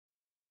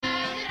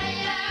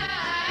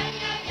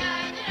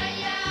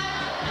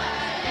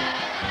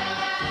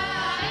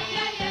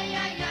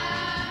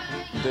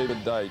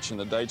David Deitch and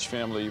the Deitch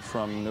family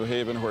from New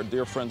Haven, who are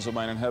dear friends of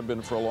mine and have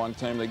been for a long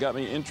time. They got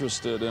me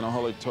interested in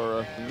Ohalei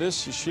Torah.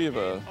 This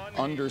yeshiva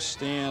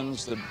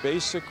understands the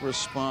basic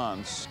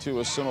response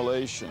to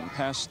assimilation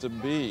has to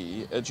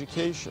be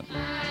education.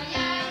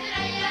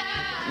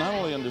 Not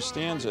only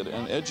understands it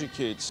and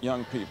educates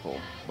young people,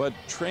 but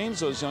trains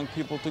those young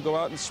people to go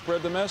out and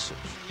spread the message.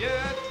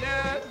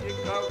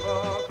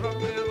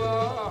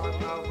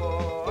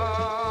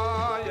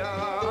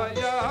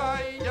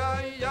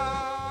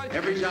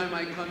 Every time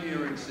I come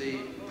here and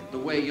see the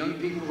way young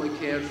people are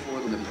cared for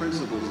and the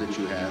principles that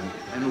you have,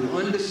 and who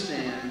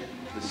understand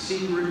the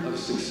secret of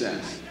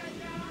success,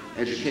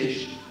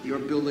 education. You're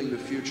building the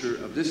future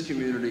of this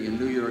community in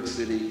New York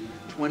City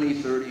 20,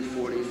 30,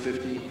 40,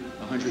 50,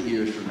 100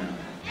 years from now.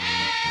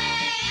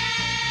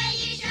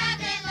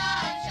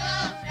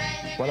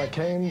 When I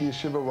came, the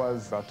yeshiva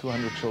was about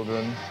 200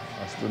 children.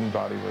 Our student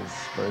body was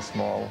very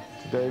small.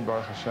 Today,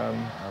 Baruch Hashem,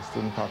 our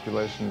student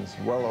population is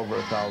well over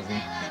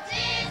 1,000.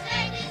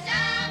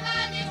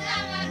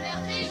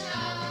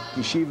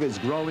 Yeshiva is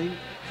growing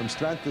from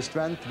strength to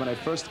strength. When I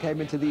first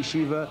came into the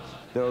yeshiva,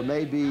 there were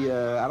maybe,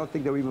 I don't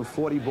think there were even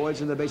 40 boys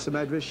in the Beis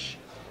Medrash.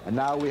 And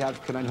now we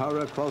have Kanan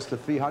Hara, close to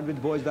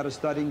 300 boys that are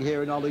studying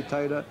here in Ohalei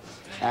Torah.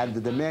 And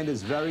the demand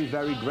is very,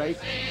 very great.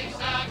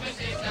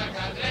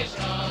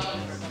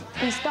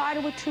 We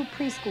started with 2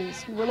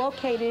 preschools. We were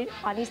located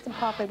on Eastern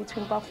Parkway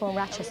between Buffalo and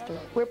Rochester.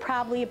 We're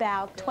probably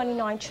about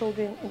 29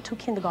 children in 2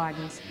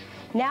 kindergartens.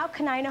 Now,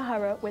 Kanan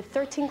Hara, with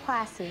 13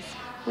 classes,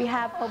 we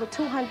have over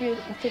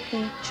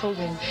 250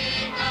 children.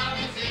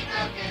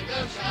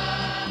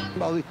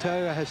 Ohalei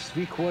Torah has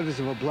 3/4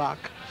 of a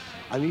block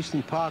on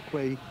Eastern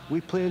Parkway.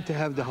 We plan to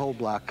have the whole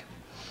block.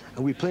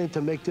 And we plan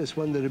to make this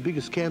one of the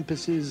biggest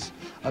campuses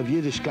of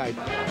Yiddishkeit.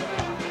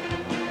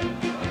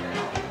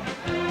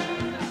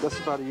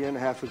 Just about a year and a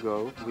half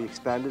ago, we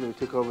expanded and we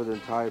took over the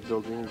entire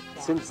building.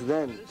 Since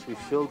then, we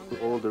filled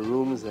all the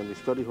rooms and the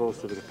study halls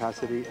to the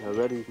capacity, and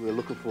already we're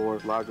looking for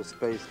larger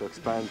space to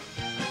expand.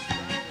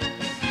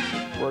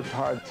 Worked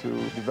hard to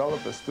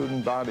develop a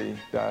student body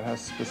that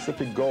has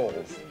specific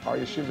goals. Our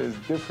yeshiva is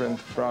different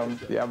from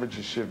the average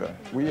yeshiva.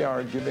 We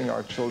are giving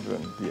our children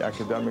the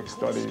academic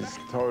studies,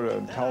 Torah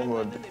and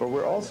Talmud, but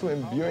we're also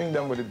imbuing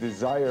them with a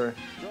desire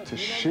to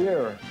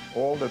share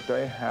all that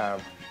they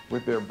have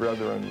with their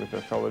brethren, with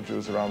their fellow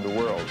Jews around the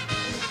world.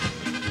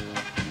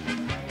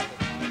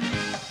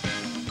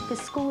 The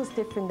school is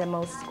different than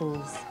most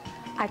schools.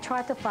 I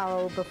try to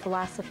follow the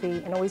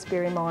philosophy and always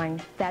bear in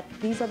mind that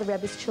these are the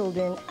Rebbe's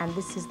children and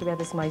this is the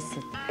Rebbe's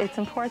Meisid. It's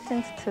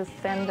important to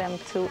send them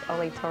to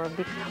Ohalei Torah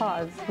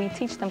because we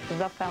teach them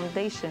the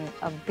foundation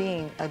of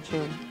being a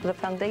Jew, the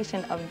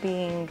foundation of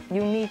being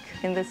unique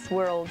in this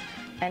world,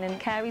 and it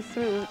carries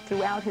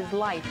throughout his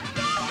life.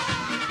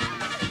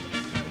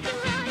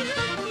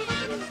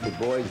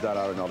 The boys that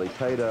are in Ohalei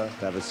Torah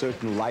have a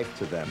certain life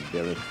to them.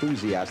 They're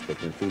enthusiastic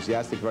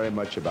very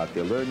much about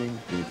their learning,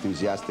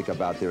 enthusiastic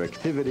about their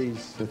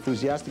activities,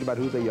 enthusiastic about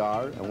who they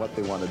are and what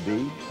they want to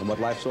be and what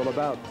life's all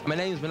about. My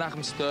name is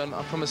Menachem Stern.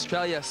 I'm from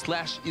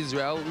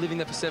Australia/Israel, living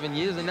there for 7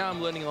 years, and now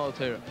I'm learning Ohalei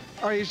Torah.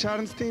 Aryeh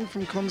Schadenstein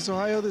from Columbus,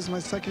 Ohio. This is my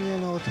 2nd year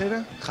in Ohalei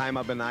Torah. Chaim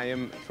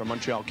Abenayim from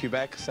Montreal,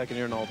 Quebec, 2nd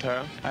year in Ohalei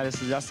Torah. Hi,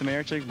 this is Yassim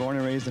Erchik, born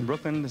and raised in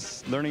Brooklyn,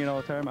 just learning in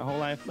Ohalei Torah my whole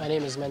life. My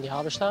name is Mendy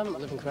Halberstam. I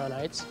live in Crown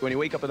Heights. When you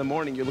wake up in the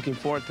morning, you're looking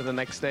forward to the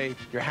next day.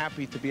 You're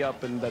happy to be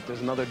up and that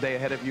there's another day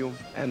ahead of you.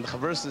 And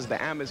versus the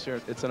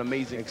atmosphere, it's an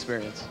amazing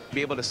experience.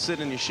 Be able to sit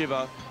in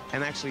yeshiva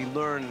and actually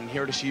learn and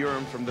hear the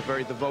shiurim from the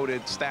very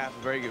devoted staff,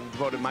 very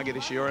devoted Maggid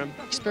shiurim.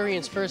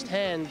 Experience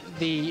firsthand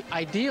the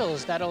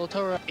ideals that Ohalei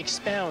Torah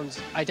expounds,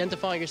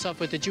 identifying yourself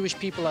with the Jewish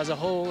people as a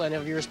whole and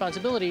of your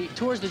responsibility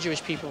towards the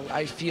Jewish people.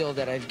 I feel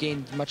that I've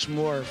gained much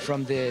more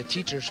from the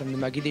teachers, from the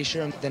Maggid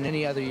shiurim, than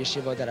any other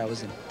yeshiva that I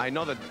was in. I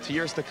know that to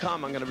years to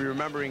come, I'm going to be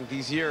remembering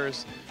these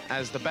years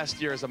as the best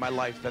years of my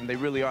life, and they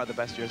really are the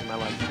best years of my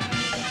life.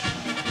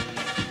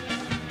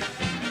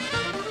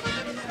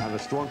 I have a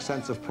strong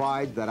sense of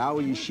pride that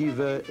our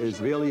yeshiva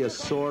is really a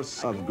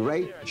source of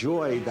great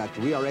joy that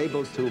we are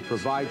able to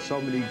provide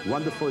so many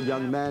wonderful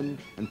young men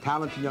and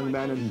talented young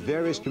men in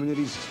various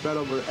communities spread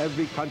over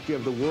every country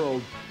of the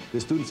world.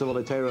 The students of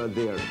Ohalei Torah are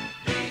there.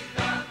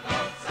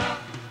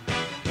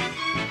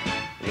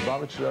 The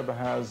Lubavitcher Rebbe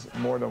has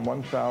more than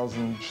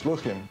 1,000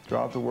 shluchim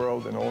throughout the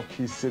world in all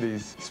key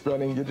cities,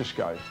 spreading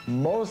Yiddishkeit.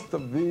 Most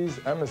of these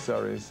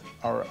emissaries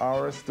are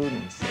our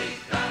students.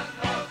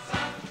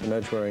 In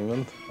Edgeware,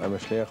 England. I'm a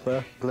shliach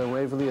there. Glen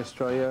Waverly,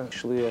 Australia.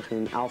 Shliach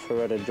in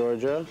Alpharetta,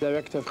 Georgia.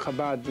 Director of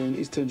Chabad in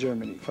Eastern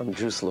Germany. From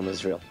Jerusalem,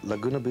 Israel.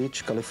 Laguna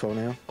Beach,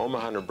 California.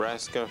 Omaha,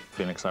 Nebraska.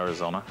 Phoenix,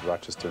 Arizona.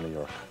 Rochester, New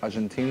York.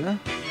 Argentina.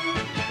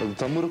 Well, the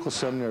Talmudical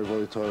Seminary of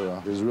Ohalei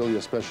Torah is really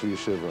a special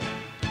yeshiva.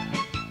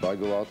 I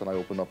go out and I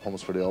open up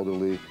homes for the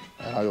elderly,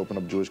 and I open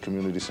up Jewish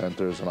community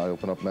centers, and I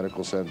open up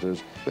medical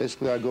centers.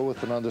 Basically, I go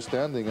with an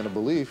understanding and a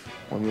belief.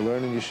 When you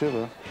learn in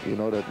yeshiva, you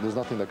know that there's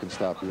nothing that can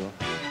stop you.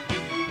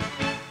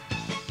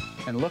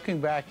 And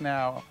looking back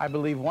now, I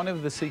believe one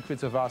of the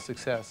secrets of our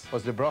success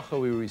was the bracha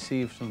we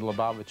received from the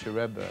Lubavitcher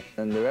Rebbe.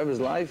 And the Rebbe's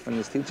life and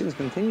his teachings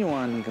continue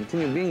on and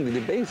continue being the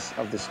base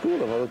of the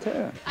school of Ohalei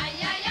Torah.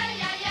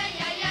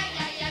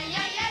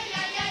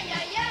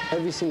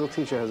 Every single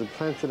teacher has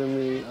implanted in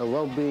me a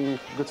well-being,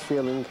 good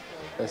feeling,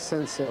 a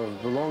sense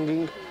of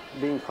belonging,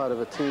 being part of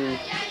a team.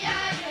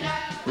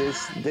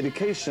 This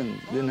dedication,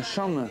 the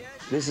neshama,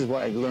 this is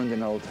what I learned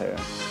in Ohalei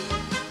Torah.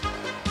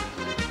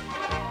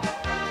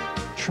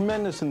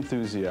 Tremendous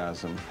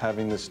enthusiasm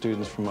having the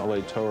students from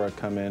Ohalei Torah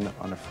come in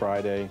on a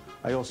Friday.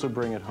 I also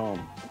bring it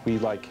home. We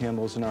light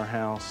candles in our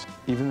house.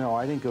 Even though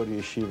I didn't go to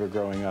yeshiva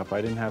growing up, I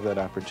didn't have that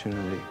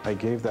opportunity. I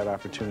gave that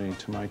opportunity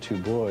to my two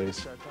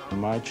boys. When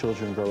my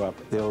children grow up,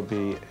 they'll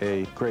be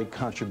a great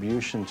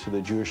contribution to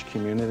the Jewish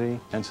community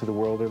and to the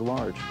world at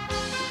large.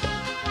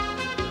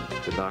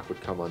 The knock would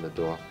come on the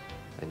door,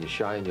 and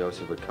Yishai and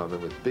Yosef would come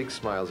in with big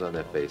smiles on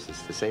their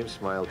faces, the same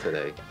smile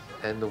today,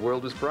 and the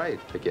world was bright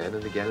again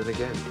and again and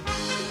again.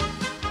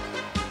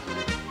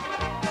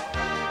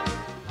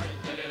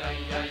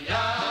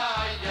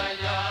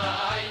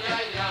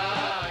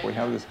 We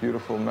have this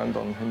beautiful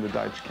Mendel and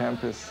Hinterdeutsch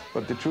campus,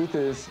 but the truth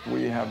is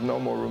we have no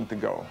more room to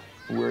go.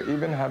 We're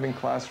even having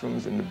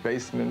classrooms in the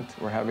basement.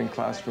 We're having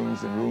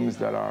classrooms in rooms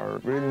that are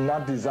really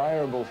not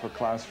desirable for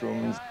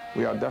classrooms.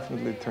 We are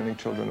definitely turning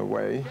children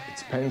away.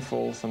 It's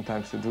painful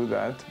sometimes to do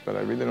that, but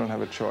I really don't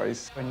have a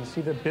choice. When you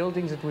see the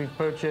buildings that we've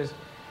purchased,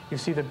 you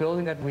see the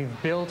building that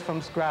we've built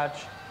from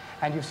scratch,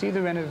 and you see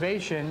the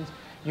renovations,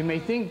 you may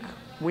think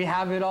we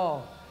have it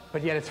all,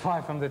 but yet it's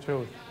far from the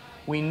truth.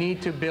 We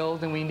need to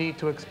build and we need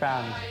to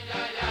expand.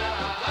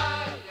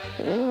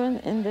 Even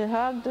in the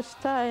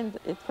hardest time,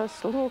 it was,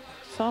 look,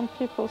 some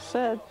people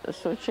said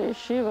such a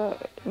yeshiva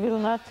will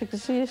not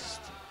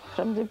exist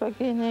from the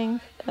beginning,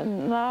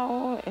 and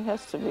now it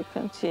has to be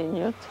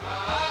continued.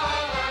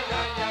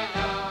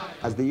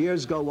 As the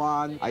years go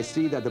on, I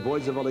see that the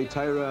boys of Ohalei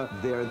Torah,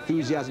 their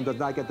enthusiasm does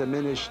not get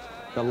diminished.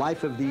 The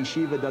life of the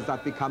yeshiva does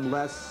not become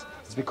less.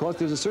 It's because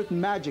there's a certain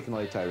magic in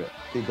Ohalei Torah.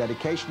 The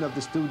dedication of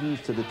the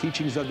students to the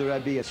teachings of the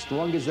Rebbe as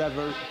strong as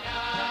ever.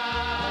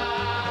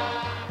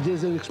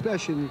 There's an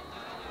expression,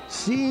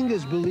 seeing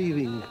is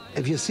believing.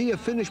 If you see a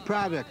finished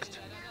product,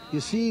 you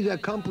see the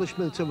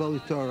accomplishments of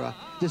Ohalei Torah,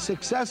 the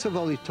success of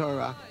Ohalei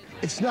Torah.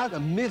 It's not a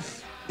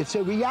myth, it's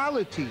a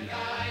reality.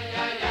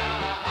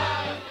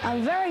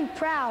 I'm very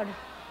proud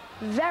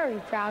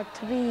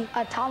to be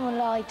a Talmud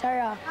Ohalei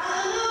Torah.